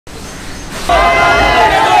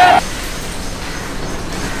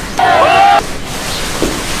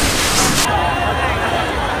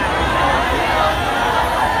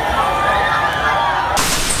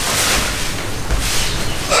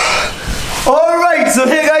So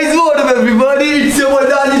hey guys, what up everybody? It's your boy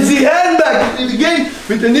Danish, Zehen back again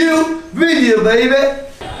with a new video, baby.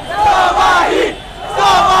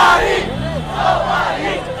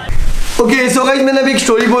 Okay, so guys, मैंने अभी एक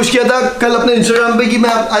story post किया था कल अपने Instagram पे कि मैं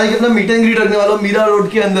आज अपना मीट एंड ग्रीट रखने वाला हूँ मीरा रोड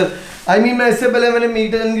के अंदर। मैं इससे पहले मैंने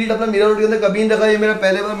मीट एंड ग्रीट अपना मीरा रोड के अंदर कभी नहीं रखा। ये मेरा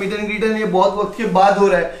पहले बार मीट एंड ग्रीट है। ये बहुत वक्त के बाद हो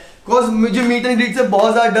रहा है बिकॉज मुझे मीट एंड ग्रीट से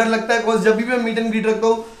बहुत ज़्यादा डर लगता है। बिकॉज जब भी मैं मीट एंड ग्रीट रखता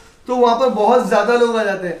हूँ तो वहाँ पर बहुत ज़्यादा लोग आ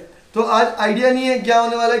जाते हैं। तो आज आइडिया नहीं है क्या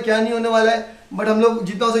होने वाला है क्या नहीं होने वाला है, बट हम लोग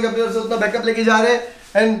जितना हो सके अपनी ओर से उतना बैकअप लेके जा रहे हैं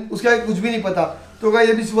एंड उसका कुछ भी नहीं पता। तो गाइस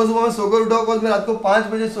अभी सुबह मैं सोकर उठा बिकॉज मैं रात को 5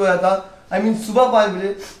 बजे सोया था। सुबह 5 बजे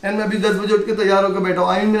एंड मैं अभी 10 बजे उठ के तैयार होकर बैठा हूँ।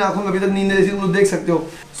 मेरी आंखों में अभी तक नींद है, तुम लोग देख सकते हो।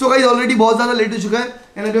 सो गाइस ऑलरेडी बहुत ज़्यादा लेट हो चुका है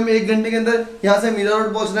एंड अभी हमें 1 घंटे के अंदर यहाँ से मीरा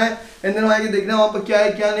रोड पहुँचना है एंड देन वहाँ के देखना है वहाँ पर क्या है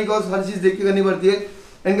क्या नहीं, बिकॉज हर चीज़ देख के करनी पड़ती है।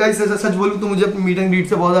 एंड गाइस सच बोलूँ तो मुझे अपनी मीट एंड ग्रीट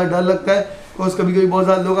से बहुत ज़्यादा डर लगता है बिकॉज कभी कभी बहुत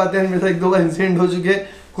ज़्यादा लोग आते हैं। मेरे साथ 1-2 बार इंसिडेंट हो चुके हैं।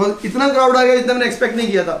 इतना क्राउड आ गया जितना मैंने एक्सपेक्ट नहीं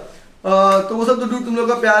किया था। तो वो सब तो तुम लोग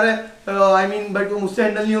का प्यार है। बट वो मुझसे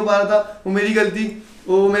हैंडल नहीं हो पा रहा था, वो मेरी गलती,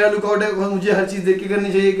 वो मेरा लुकआउट है। मुझे हर चीज़ देख के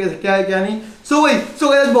करनी चाहिए क्या है क्या नहीं। सो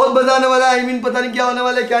गाइस बहुत मजा आने वाला है। पता नहीं क्या होने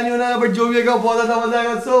वाला है क्या नहीं होने वाला, बट जो भी है बहुत ज़्यादा मजा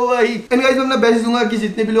आएगा। सो वही एंड गाइस मैं अपना बेस्ट दूंगा कि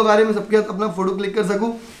जितने भी लोग आ रहे हैं मैं सबके साथ अपना फोटो क्लिक कर सकूँ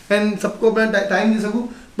एंड सबको अपना टाइम दे सकूँ।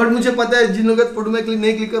 बट मुझे पता है जिन लोगों का फोटो में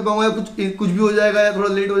नहीं क्लिक कर पाऊंगा या कुछ भी हो जाएगा या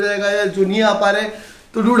थोड़ा लेट हो जाएगा या जो नहीं आ पा रहे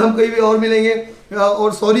तो डूड हम कहीं भी और मिलेंगे।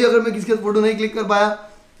 और सॉरी अगर मैं किसी का फोटो नहीं क्लिक कर पाया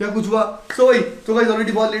या कुछ हुआ। सो वही तो गाइस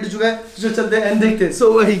ऑलरेडी बहुत लेट हो चुका है तो चलते हैं एंड देखते हैं।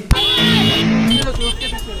 सो वही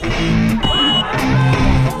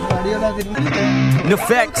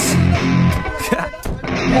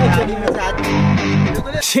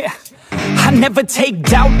I never take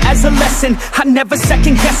doubt as a lesson. I never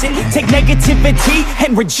second guess it. Take negativity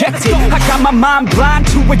and reject it. I got my mind blind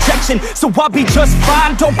to rejection, so I'll be just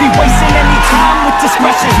fine. Don't be wasting any time with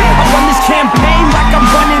discretion. I run this campaign like I'm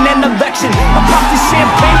running an election. I pop this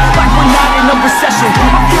champagne like we're not in a recession.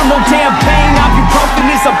 I feel no damn pain.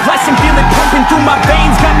 Ibuprofen is a blessing. Feel it pumping through my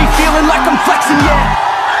veins. Got me feeling like I'm flexing, yeah.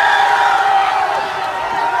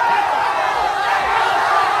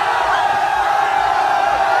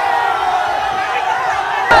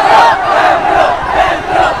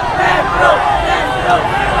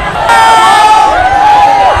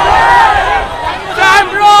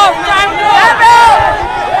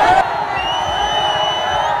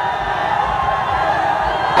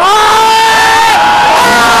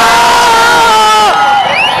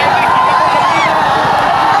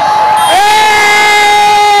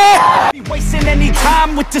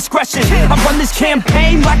 Discretion. I run this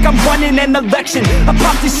campaign like I'm running an election. I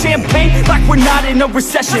pop this champagne like we're not in a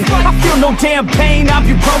recession. I feel no damn pain.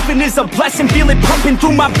 Ibuprofen is a blessing. Feel it pumping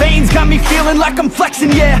through my veins. Got me feeling like I'm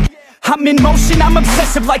flexing, yeah. I'm in motion, I'm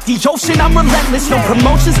obsessive like the ocean. I'm relentless, no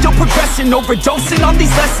promotion, still progressing. Overdosing on these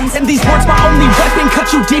lessons, and these words my only weapon.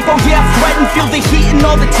 Cut you deep, oh yeah, I threaten. Feel the heat and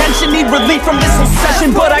all the tension. Need relief from this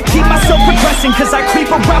obsession, but I keep myself progressing, cause I creep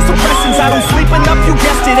around suppressants. I don't sleep enough, you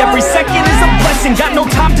guessed it. Every second is a blessing. Got no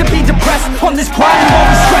time to be depressed. On this grind I'm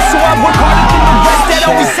always stressed, so I work harder than the rest. That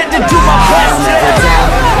always said to do my best.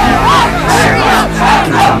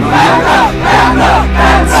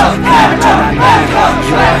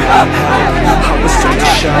 I was told to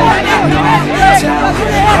show, not tell.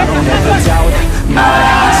 I don't ever doubt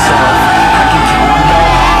myself. I can count no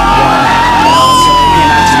one,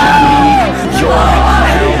 and I do not need your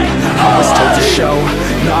help. I was told to show,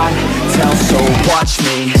 not tell, so watch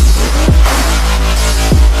me.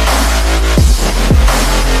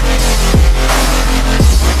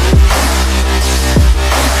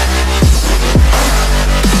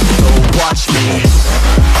 So watch me.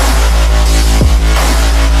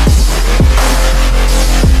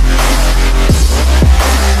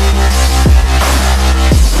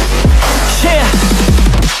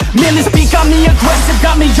 Man, this beat got me aggressive,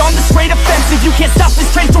 got me on the straight offensive. You can't stop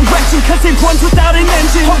this train direction, cause it runs without an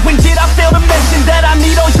engine. Oh, when did I fail to mention that I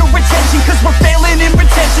need all your attention? Cause we're failing in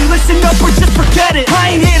retention, listen up or just forget it.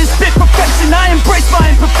 I ain't here to spit perfection, I embrace my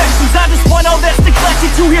imperfections. I just want all that's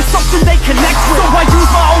neglected to hear something they connect with. So I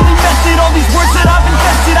use my only method, all these words that I've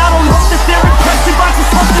invested. I don't hope that they're impressive, I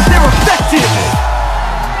just hope that they're effective.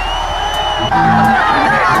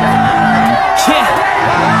 Yeah,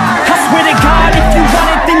 I swear to God, if you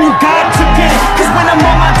want it, then you got to get it. Cause when I'm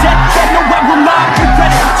on my deathbed, no, I will not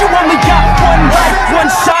regret it. You only got one life,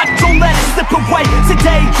 one shot, don't let it slip away.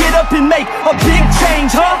 Today, get up and make a big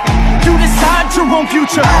change, huh? You decide your own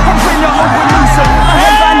future, a winner or a loser, a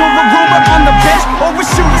headline or a rumor, on the bench or a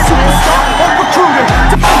shooter, superstar or recruiter,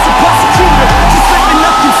 defensive prosecutor, just living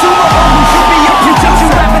up consumer, or who could be a future. You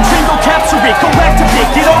have a dream, go capture it, go activate,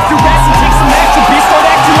 get off your ass and take some action, bitch. Start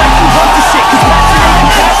acting like you want this shit, cause passion ain't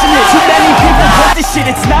compassionate. Too many people want this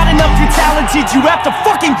granted, you have to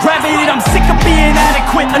fucking grab it. I'm sick of being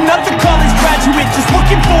adequate, another college graduate just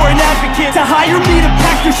looking for an advocate to hire me to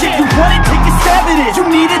pack your shit. You want it, take a stab at it. You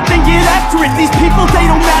need it, then get after it. These people, they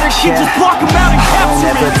don't matter shit, just block them out and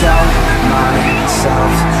capture it. I'll never doubt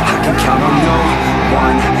myself, I can count on no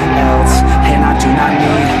one else, and I do not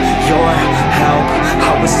need your help.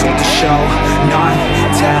 I was told to show, not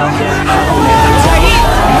tell. I don't ever